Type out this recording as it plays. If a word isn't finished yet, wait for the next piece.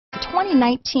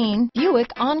2019 Buick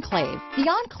Enclave. The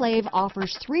Enclave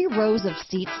offers 3 rows of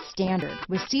seats standard,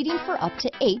 with seating for up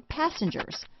to 8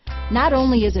 passengers. Not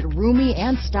only is it roomy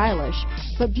and stylish,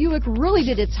 but Buick really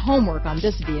did its homework on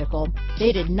this vehicle.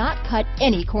 They did not cut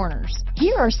any corners.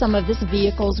 Here are some of this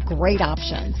vehicle's great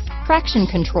options: traction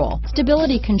control,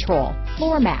 stability control,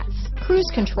 floor mats, cruise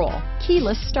control,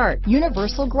 keyless start,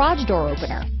 universal garage door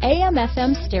opener,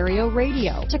 AM/FM stereo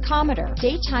radio, tachometer,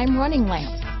 daytime running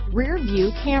lamps, rear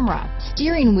view camera,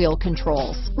 steering wheel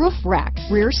controls, roof rack,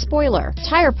 rear spoiler,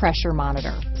 tire pressure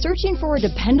monitor. Searching for a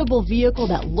dependable vehicle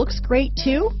that looks great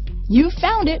too? You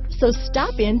found it, so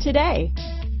stop in today.